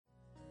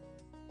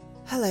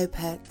Hello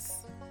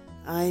pets,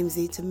 I'm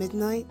Zeta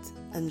Midnight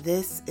and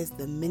this is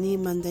the Mini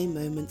Monday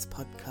Moments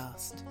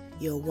podcast,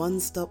 your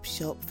one-stop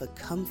shop for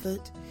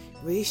comfort,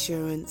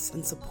 reassurance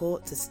and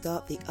support to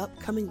start the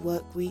upcoming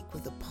work week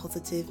with a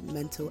positive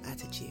mental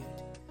attitude.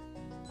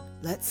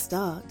 Let's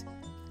start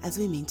as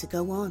we mean to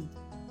go on.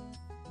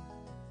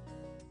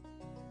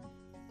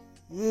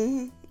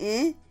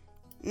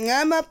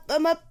 I'm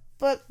up,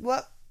 but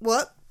what?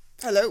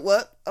 Hello,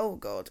 what? Oh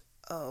God,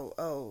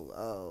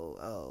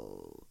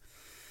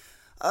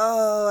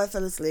 Oh, I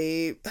fell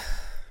asleep.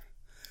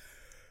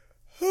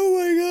 Oh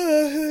my God,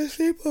 I fell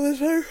asleep on the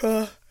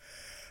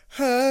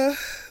sofa.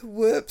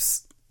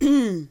 Whoops.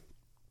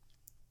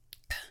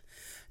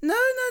 No,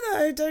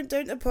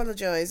 don't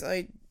apologise.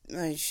 I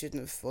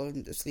shouldn't have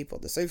fallen asleep on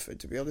the sofa,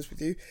 to be honest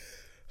with you.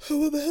 Oh,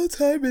 what the hell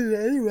time is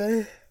it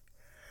anyway?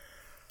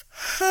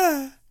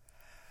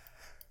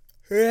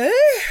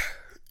 Really?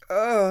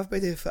 Oh, I've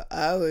been here for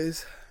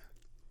hours.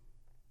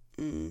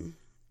 I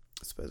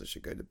suppose I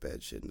should go to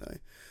bed, shouldn't I?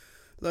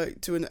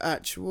 Like, to an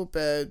actual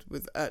bed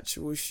with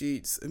actual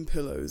sheets and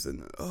pillows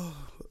and...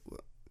 Oh,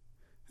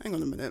 hang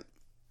on a minute.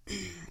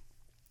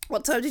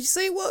 What time did you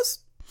say it was?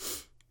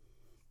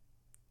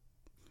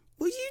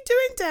 What are you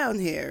doing down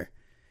here?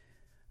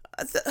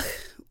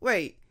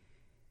 Wait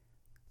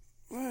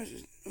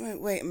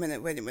a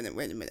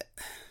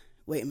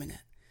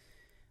minute.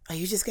 Are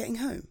you just getting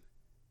home?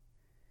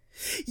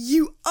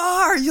 You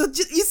are! You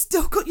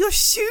still got your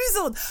shoes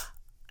on!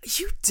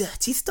 You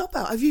dirty stop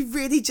out. Have you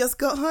really just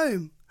got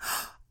home?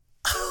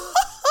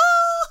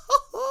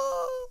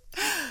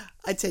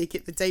 I take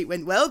it the date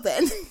went well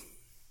then.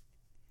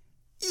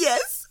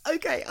 Yes?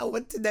 Okay, I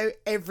want to know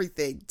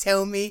everything.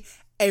 Tell me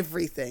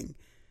everything.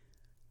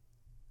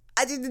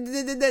 No,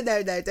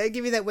 don't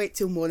give me that wait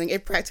till morning.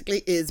 It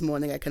practically is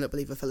morning. I cannot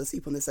believe I fell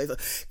asleep on the sofa.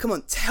 Come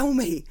on, tell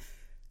me.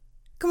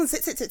 Come on,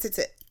 sit.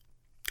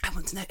 I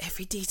want to know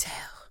every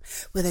detail.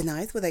 Were they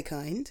nice? Were they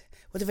kind?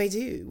 What do they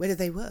do? Where do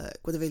they work?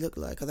 What do they look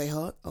like? Are they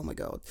hot? Oh my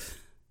God.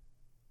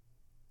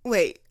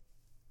 Wait.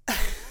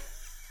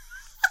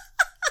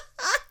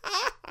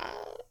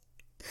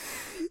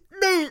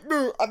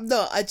 No, I'm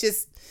not.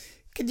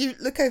 Can you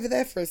look over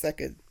there for a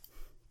second?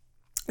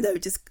 No,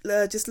 just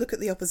look at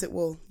the opposite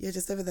wall. Yeah,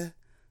 just over there.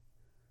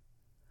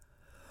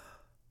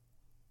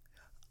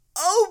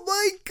 Oh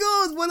my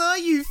God, what are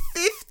you,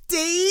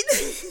 15?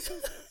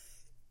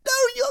 No,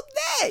 your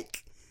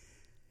neck.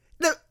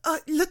 No,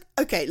 look,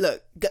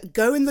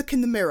 go and look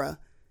in the mirror.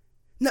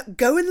 No,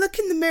 go and look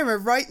in the mirror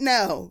right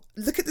now.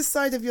 Look at the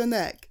side of your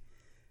neck.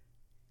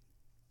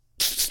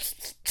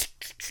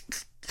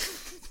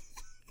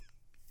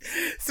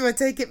 So I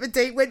take it the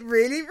date went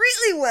really,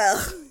 really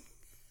well.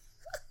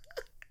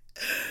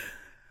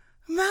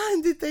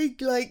 Man, did they,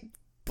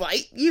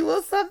 bite you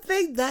or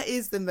something? That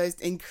is the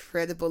most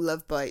incredible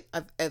love bite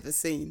I've ever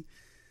seen.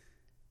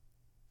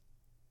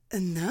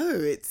 And no,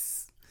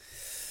 it's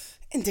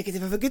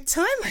indicative of a good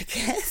time, I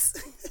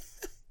guess.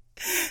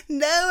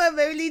 No, I'm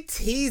only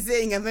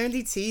teasing. I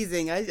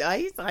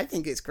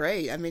think it's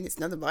great. I mean, it's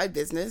none of my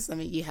business. I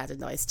mean, you had a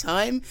nice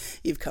time.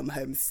 You've come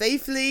home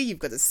safely. You've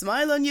got a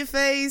smile on your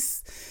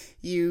face.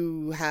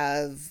 You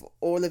have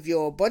all of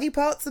your body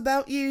parts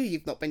about you.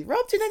 You've not been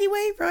robbed in any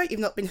way, right? You've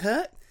not been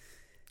hurt.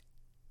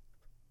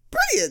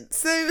 Brilliant.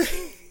 So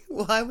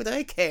why would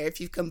I care if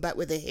you've come back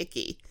with a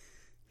hickey?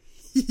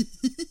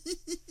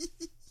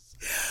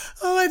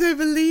 Oh, I don't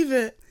believe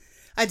it.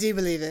 I do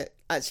believe it,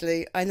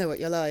 actually. I know what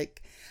you're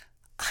like.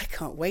 I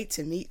can't wait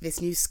to meet this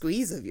new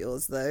squeeze of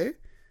yours, though.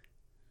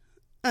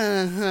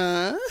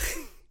 Uh-huh.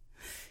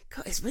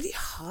 God, it's really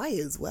high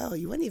as well.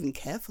 You weren't even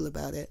careful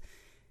about it.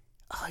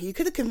 Oh, you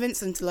could have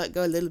convinced them to,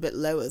 go a little bit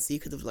lower so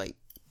you could have,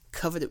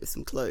 covered it with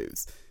some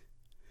clothes.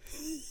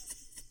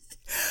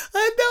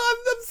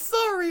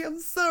 I'm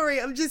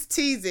sorry. I'm just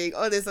teasing.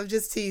 Honest, I'm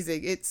just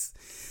teasing. It's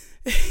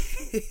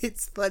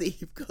funny,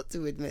 you've got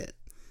to admit.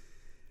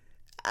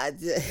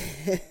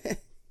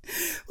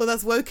 Well,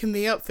 that's woken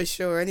me up for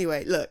sure.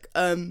 Anyway, look,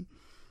 do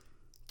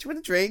you want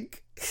a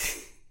drink?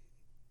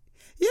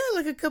 Yeah,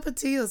 like a cup of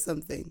tea or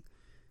something.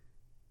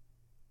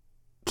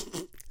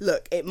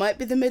 Look, it might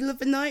be the middle of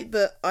the night,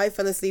 but I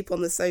fell asleep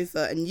on the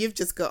sofa and you've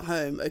just got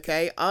home,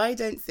 okay? I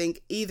don't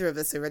think either of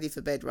us are ready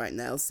for bed right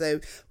now, so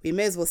we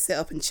may as well sit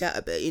up and chat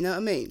a bit, you know what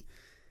I mean?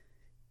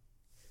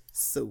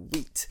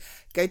 Sweet.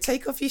 Go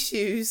take off your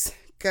shoes.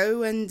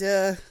 Go and,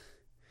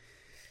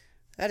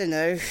 I don't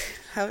know,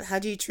 how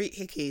do you treat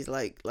hickeys?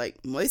 Like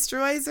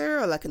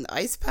moisturizer or like an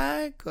ice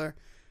pack or...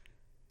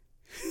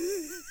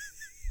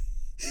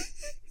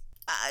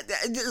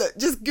 Look,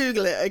 just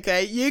Google it,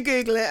 okay? You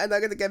Google it and I'm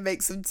going to go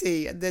make some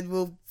tea and then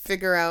we'll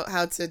figure out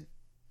how to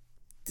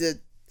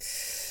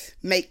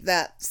make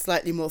that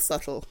slightly more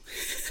subtle.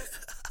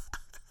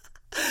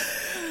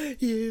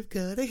 You've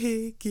got a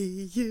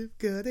hickey, you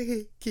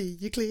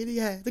clearly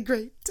had a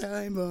great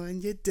time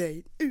on your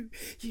date. Ooh,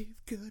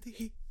 you've got a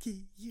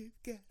hickey,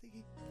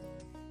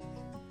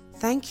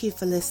 Thank you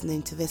for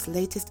listening to this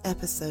latest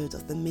episode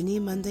of the Mini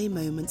Monday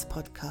Moments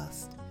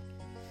podcast.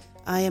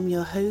 I am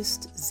your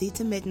host,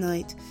 Zita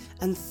Midnight,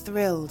 and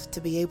thrilled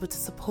to be able to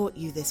support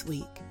you this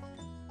week.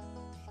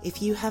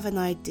 If you have an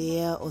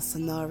idea or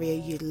scenario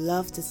you'd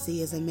love to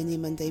see as a mini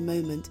Monday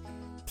moment,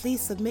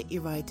 please submit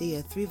your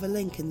idea through the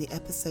link in the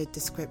episode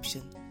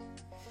description.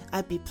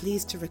 I'd be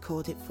pleased to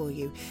record it for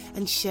you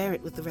and share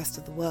it with the rest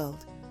of the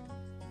world.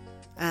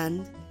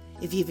 And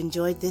if you've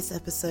enjoyed this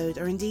episode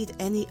or indeed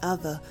any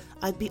other,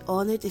 I'd be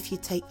honoured if you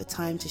take the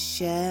time to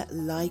share,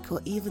 like,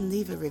 or even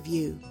leave a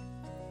review.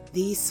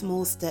 These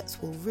small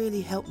steps will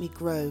really help me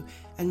grow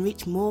and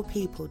reach more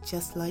people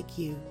just like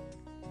you.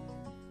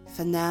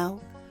 For now,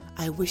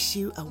 I wish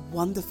you a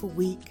wonderful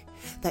week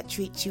that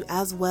treats you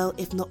as well,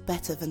 if not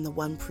better, than the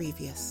one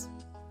previous.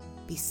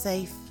 Be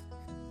safe,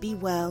 be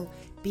well,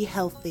 be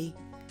healthy,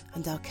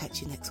 and I'll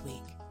catch you next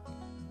week.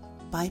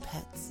 Bye,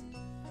 pets.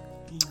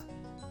 Mwah.